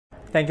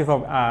Thank you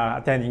for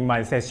attending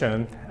my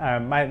session.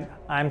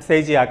 I'm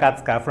Seiji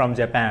Akatsuka from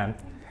Japan.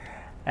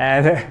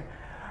 And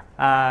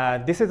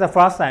this is the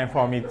first time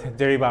for me to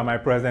deliver my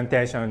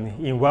presentation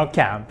in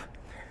WordCamp.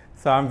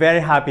 So I'm very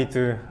happy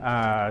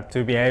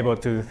to be able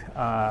to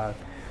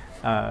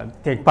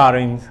take part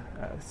in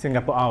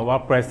Singapore,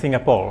 WordPress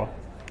Singapore.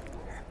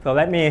 So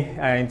let me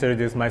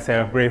introduce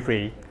myself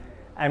briefly.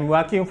 I'm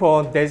working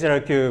for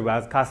Digital Cube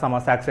as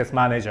Customer Success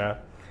Manager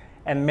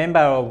and member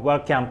of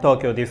WordCamp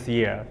Tokyo this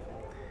year.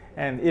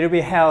 And it will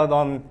be held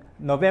on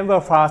November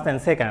 1st and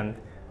 2nd.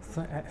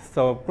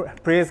 So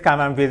please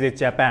come and visit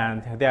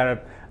Japan. There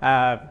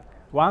are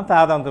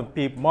 1,000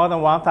 people, more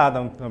than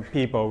 1,000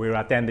 people will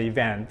attend the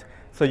event.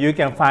 So you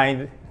can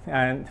find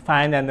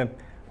and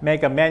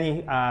make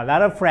a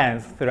lot of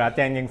friends through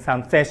attending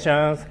some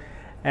sessions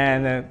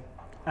and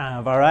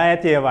a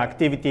variety of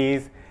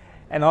activities,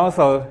 and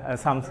also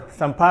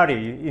some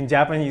party in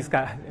Japanese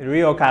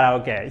real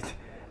karaoke.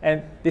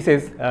 And this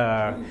is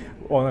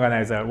one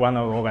of the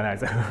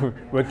organizers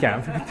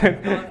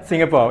WordCamp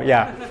Singapore.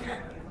 Yeah.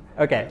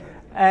 Okay.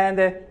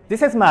 And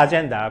this is my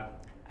agenda.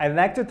 I'd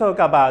like to talk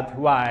about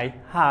why,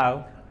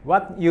 how,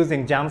 what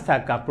using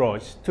JAMstack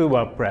approach to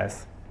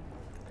WordPress.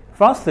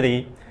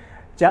 Firstly,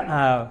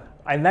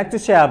 I'd like to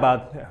share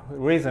about the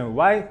reason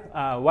why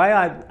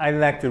I'd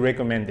like to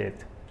recommend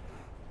it.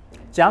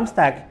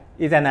 JAMstack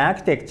is an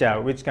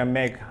architecture which can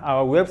make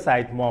our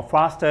website more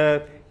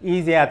faster,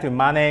 easier to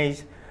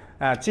manage,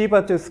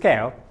 cheaper to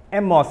scale,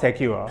 and more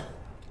secure.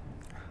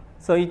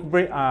 So it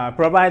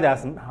provides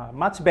us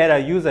much better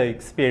user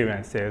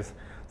experiences.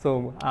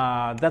 So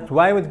that's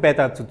why it's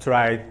better to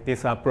try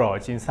this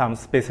approach in some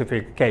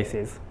specific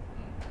cases.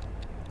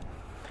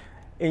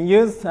 In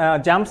use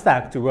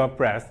JAMstack to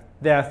WordPress,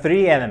 there are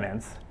three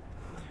elements.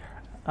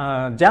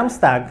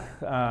 JAMstack,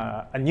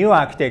 a new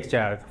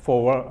architecture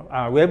for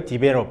web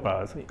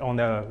developers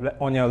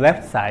on your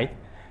left side,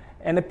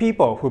 and the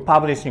people who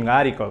publishing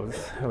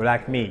articles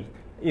like me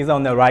is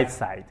on the right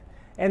side.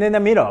 And in the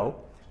middle,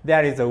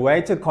 there is a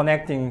way to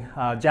connecting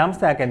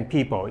JAMstack and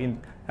people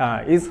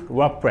is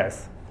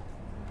WordPress.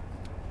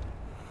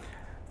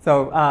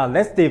 So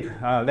let's dig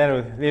a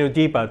little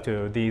deeper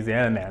to these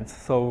elements.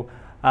 So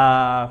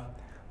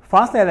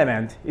first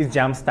element is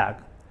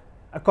JAMstack.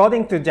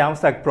 According to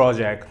JAMstack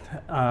project,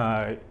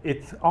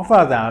 it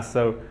offers us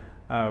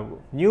a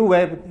new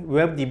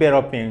web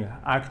developing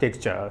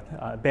architecture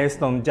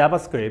based on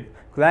JavaScript,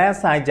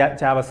 client-side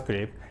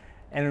JavaScript,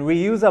 and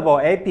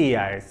reusable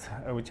APIs,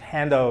 which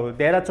handle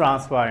data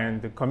transfer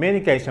and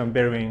communication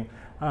between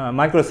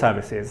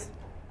microservices,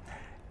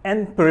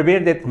 and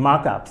pre-built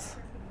markups.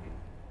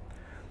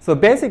 So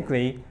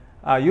basically,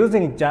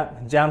 using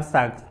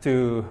JAMstack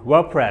to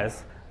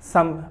WordPress,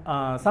 some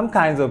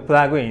kinds of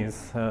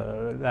plugins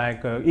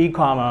like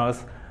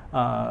e-commerce,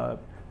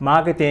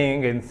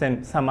 marketing, and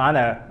some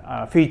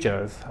other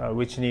features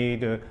which need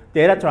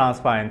data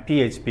transfer and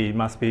PHP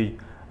must be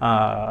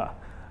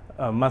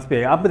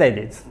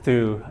updated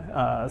to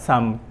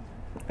some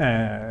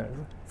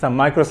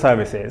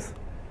microservices.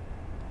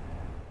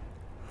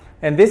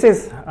 And this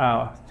is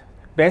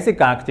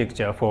basic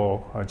architecture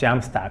for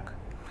JAMstack.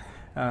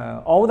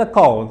 All the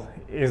code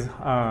is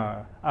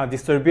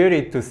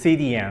distributed to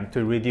CDN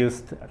to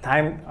reduce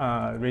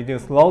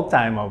load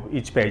time of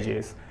each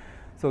pages.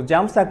 So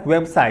JAMstack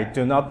website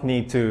do not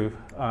need to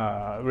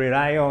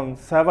rely on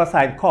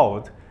server-side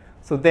code.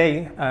 So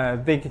they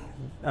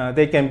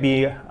can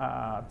be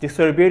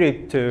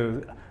distributed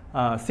to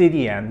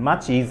CDN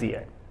much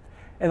easier,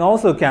 and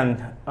also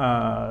can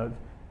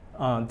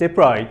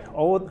deploy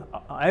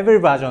every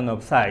version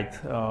of site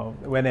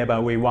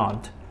whenever we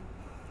want.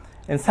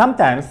 And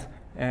sometimes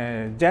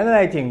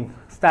generating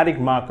static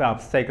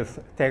markups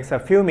takes a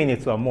few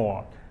minutes or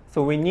more.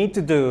 So we need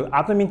to do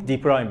atomic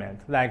deployment,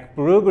 like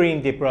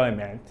blue-green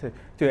deployment,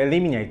 to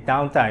eliminate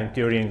downtime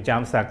during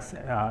JAMstack's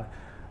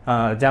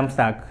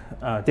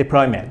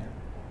deployment.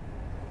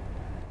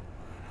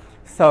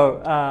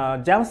 So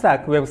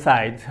JAMstack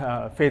website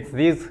fits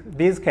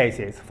these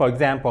cases. For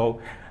example,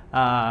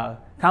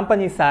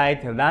 company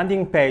site,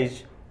 landing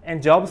page,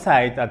 and job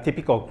site are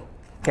typical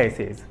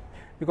cases,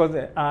 because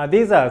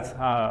these are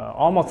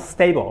almost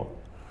stable.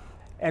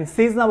 And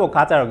seasonable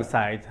catalog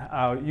sites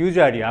are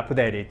usually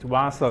updated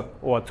once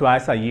or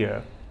twice a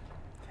year.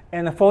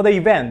 And for the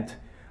event,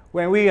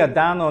 when we are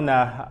done on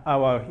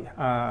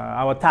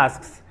our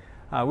tasks,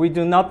 we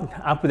do not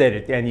update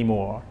it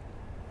anymore.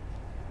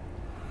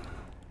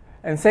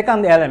 And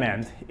second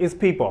element is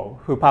people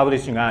who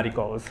publishing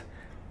articles.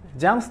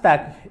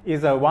 JAMstack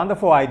is a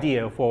wonderful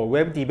idea for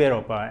web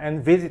developer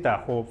and visitor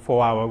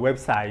for our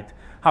website.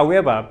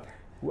 However,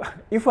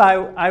 if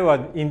I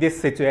were in this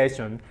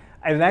situation,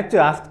 I'd like to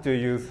ask to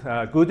use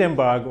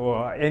Gutenberg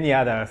or any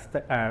other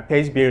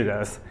page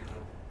builders.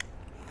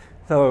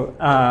 So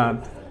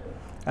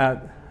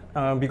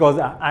because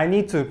I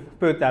need to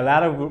put a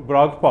lot of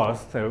blog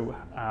posts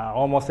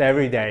almost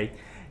every day,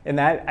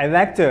 and I'd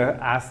like to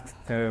ask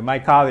my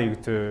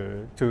colleague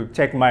to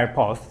check my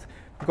posts,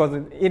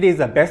 because it is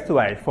the best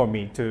way for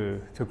me to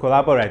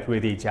collaborate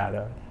with each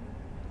other.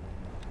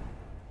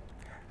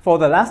 for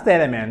the last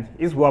element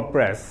is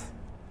WordPress.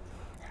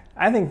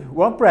 I think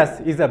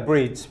WordPress is a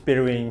bridge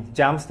between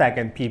JAMstack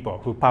and people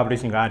who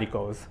publishing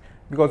articles,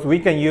 because we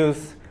can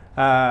use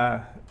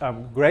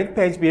great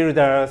page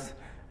builders,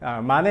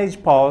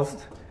 manage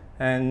posts,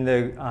 and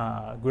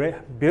great,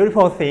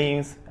 beautiful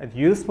themes,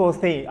 useful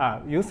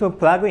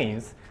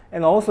plugins,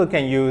 and also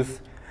can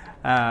use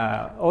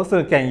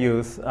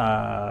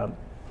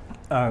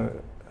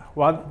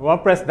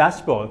WordPress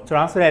dashboard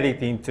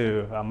translated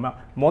into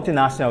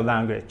multinational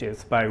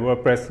languages by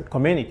WordPress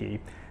community.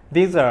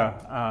 These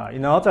are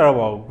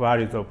inalterable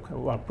values of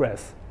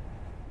WordPress.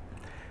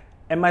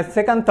 And my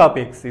second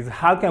topic is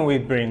how can we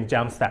bring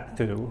JAMstack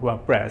to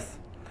WordPress?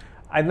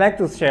 I'd like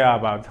to share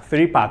about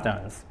 3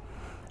 patterns.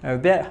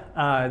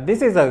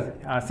 This is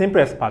a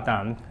simplest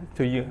pattern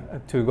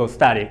to go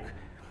static,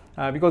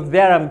 because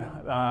there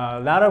are a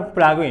lot of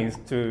plugins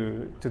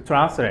to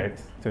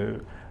translate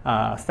to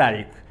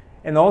static,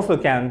 and also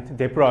can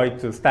deploy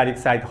to static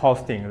site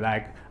hosting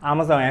like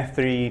Amazon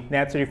S3,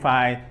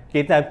 Netlify,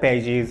 GitHub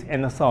Pages,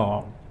 and so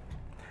on.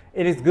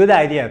 It is a good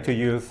idea to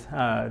use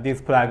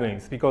these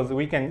plugins because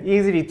we can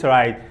easily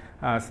try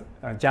a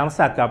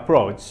JAMstack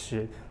approach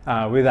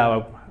with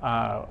our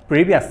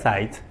previous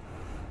site.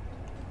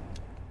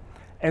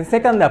 And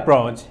second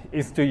approach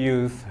is to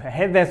use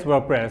headless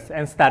WordPress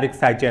and static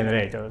site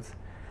generators,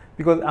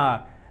 because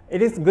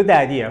it is a good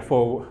idea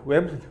for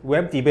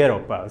web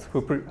developers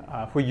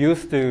who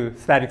used to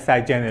static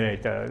site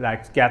generator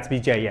like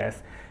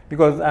Gatsby.js,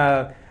 because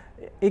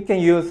it can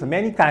use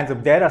many kinds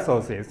of data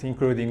sources,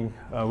 including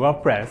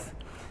WordPress,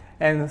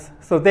 and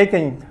so they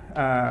can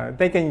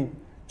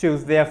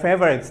choose their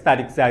favorite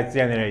static site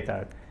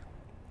generator,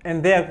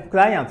 and their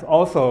clients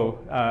also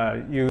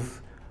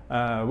use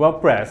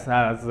WordPress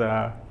as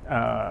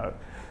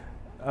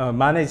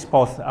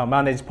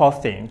managed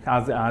posting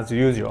as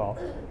usual.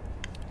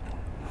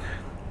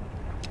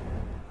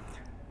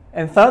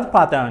 And third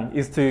pattern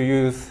is to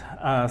use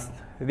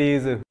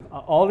these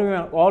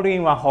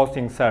all-in-one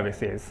hosting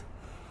services.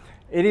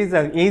 It is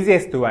the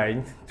easiest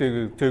way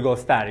to go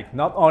static,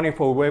 not only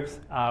for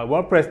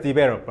WordPress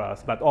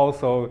developers, but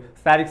also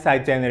static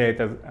site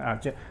generators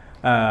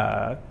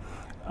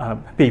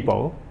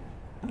people,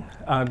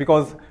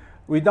 because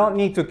we don't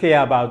need to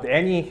care about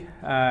any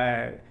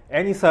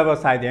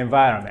server-side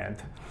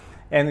environment.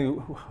 And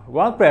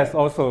WordPress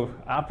also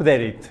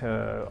updates it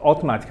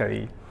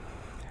automatically.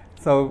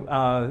 So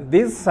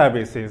these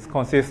services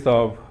consist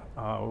of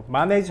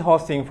managed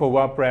hosting for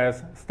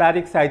WordPress,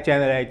 static site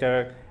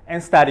generator,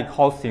 and static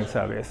hosting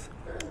service.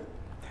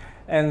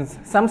 And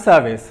some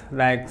service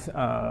like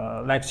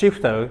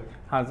Shifter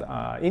has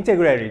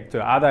integrated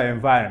to other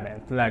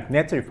environments like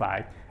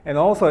Netlify, and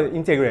also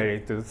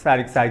integrated to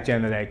static site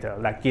generator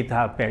like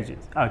GitHub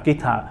Pages,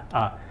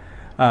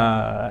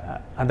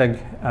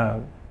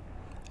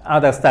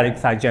 other static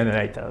site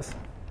generators.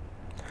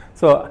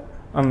 So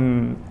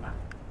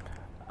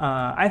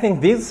I think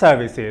these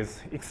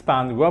services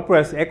expand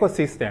WordPress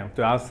ecosystem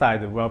to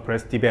outside the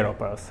WordPress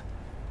developers.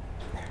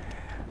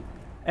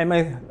 And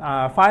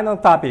my final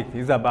topic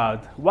is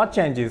about what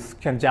changes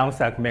can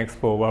JAMstack make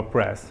for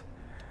WordPress.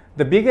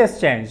 The biggest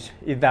change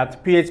is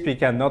that PHP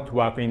cannot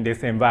work in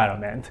this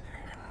environment.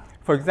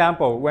 For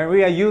example, when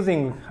we are use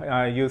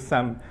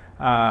some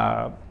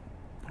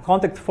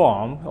contact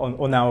form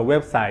on our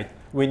website,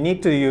 we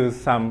need to use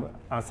some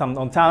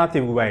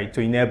alternative way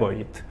to enable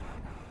it,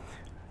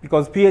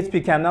 because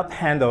PHP cannot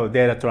handle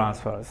data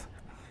transfers.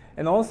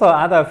 And also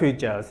other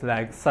features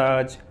like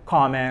search,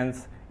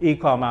 comments,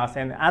 e-commerce,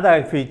 and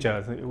other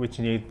features which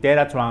need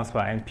data transfer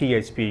and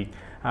PHP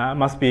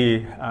must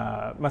be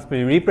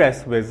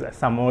replaced with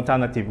some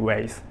alternative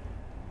ways.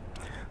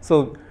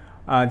 So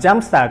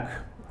JAMstack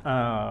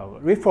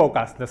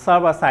refocused the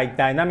server-side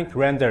dynamic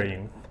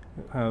rendering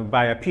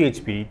via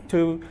PHP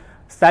to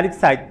static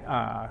site,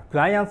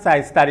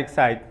 client-side static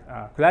site,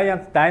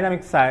 client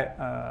dynamic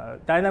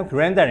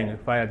rendering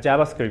via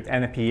JavaScript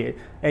and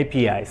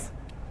APIs.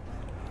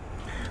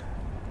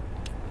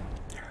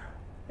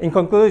 In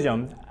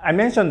conclusion, I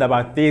mentioned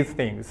about these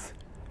things.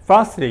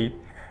 Firstly,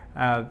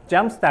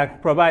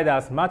 JAMstack provides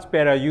us much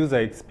better user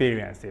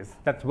experiences.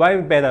 That's why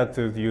it's better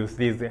to use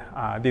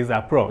these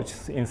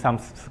approaches in some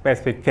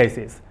specific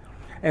cases.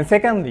 And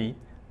secondly,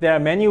 there are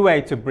many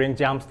ways to bring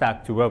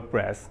JAMstack to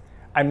WordPress.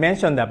 I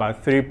mentioned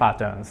about 3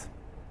 patterns.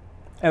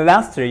 And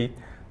lastly,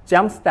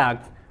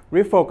 JAMstack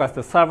refocused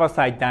the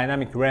server-side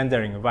dynamic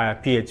rendering via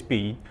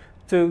PHP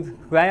to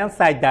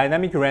client-side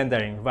dynamic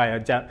rendering via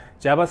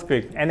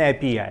JavaScript and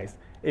APIs.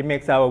 It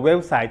makes our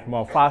website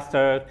more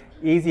faster,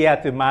 easier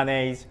to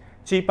manage,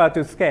 cheaper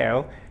to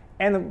scale,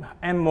 and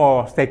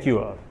more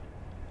secure.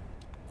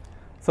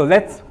 So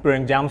let's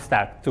bring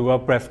JAMstack to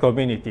WordPress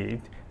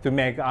community to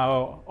make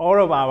all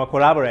of our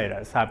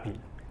collaborators happy.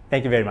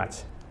 Thank you very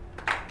much.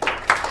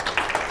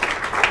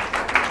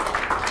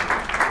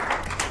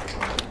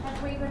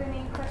 Have we got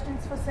any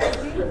questions for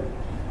Seiji?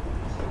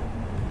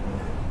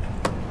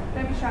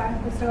 Don't be shy,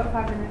 we've still got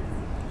 5 minutes.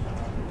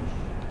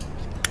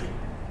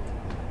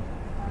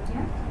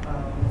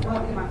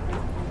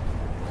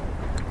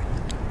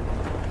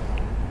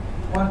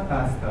 One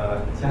does the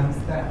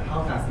JAMstack,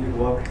 how does it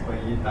work when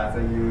it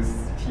doesn't use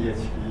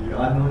PHP?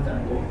 I know that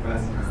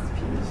WordPress uses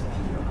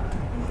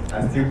PHP.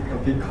 I'm still a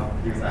bit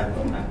confused. I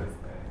don't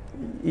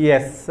understand.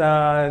 Yes,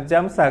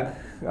 JAMstack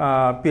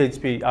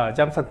PHP,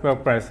 JAMstack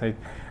WordPress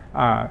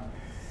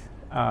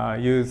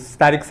use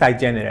static site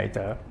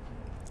generator.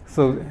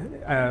 So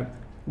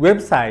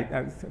website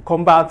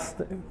converts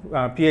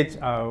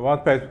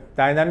WordPress,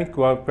 dynamic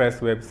WordPress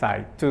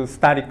website to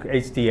static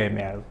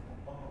HTML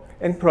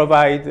and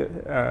provide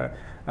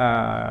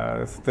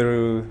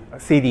through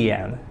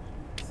CDN.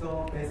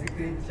 So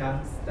basically,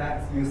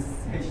 JAMstack use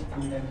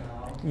HTML.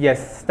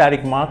 Yes,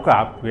 static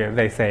markup, where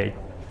they say.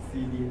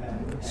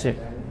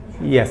 CDN.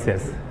 Yes,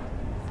 yes.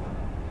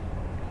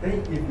 Then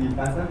if it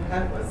doesn't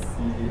have a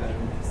CDN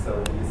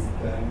service,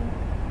 then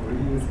we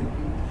use it.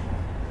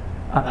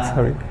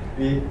 Sorry.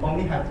 We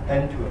only have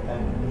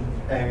end-to-end,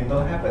 and we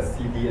don't have a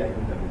CDN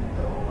in the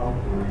middle. How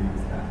do we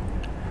use that?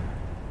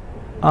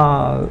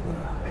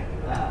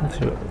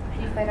 Sure.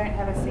 If they don't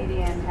have a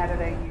CDN, how do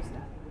they use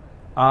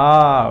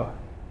that?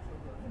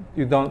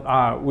 You don't.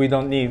 We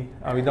don't need.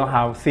 We don't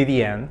have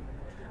CDN.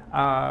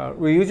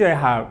 We usually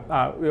have.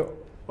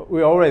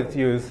 We always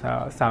use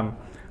some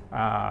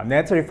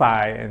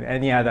Netlify and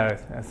any other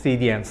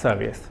CDN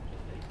service.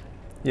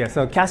 Yeah.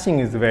 So caching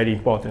is very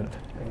important.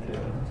 Thank you.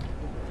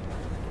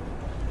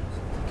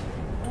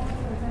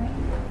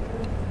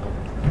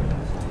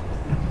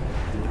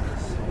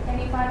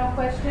 Any final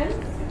questions?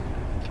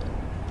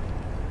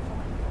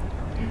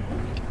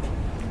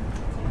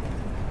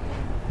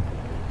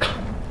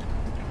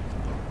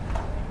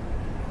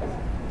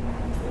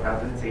 Good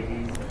afternoon, Seiji.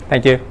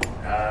 Thank you.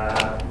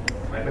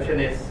 My question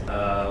is,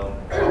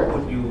 what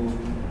would you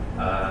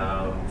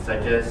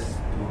suggest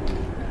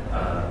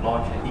to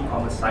launch an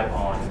e-commerce site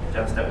on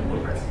JAMstack and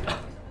WordPress?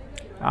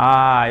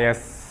 Yes,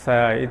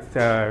 it's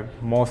the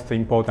most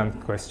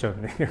important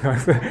question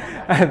because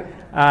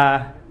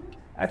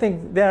I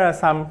think there are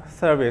some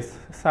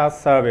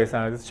SaaS service,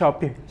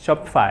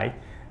 Shopify,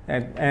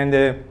 and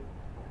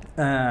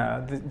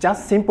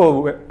just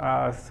simple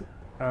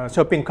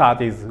shopping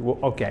cart is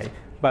okay.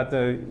 But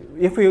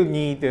if you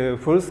need a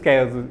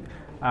full-scale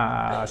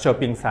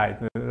shopping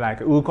site like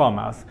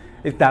WooCommerce,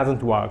 it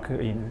doesn't work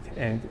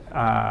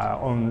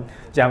on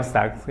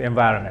JAMstack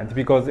environment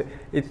because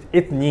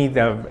it needs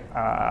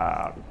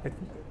a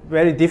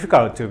very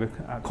difficult to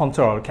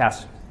control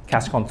cache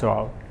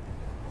control.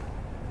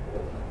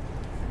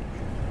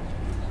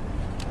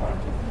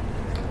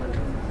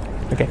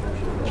 Okay.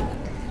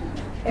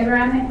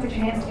 Everyone, put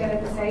your hands together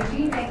for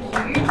Seiji. Thank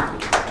you.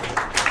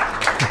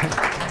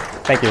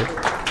 Thank you.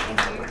 Thank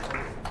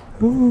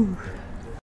you. Ooh.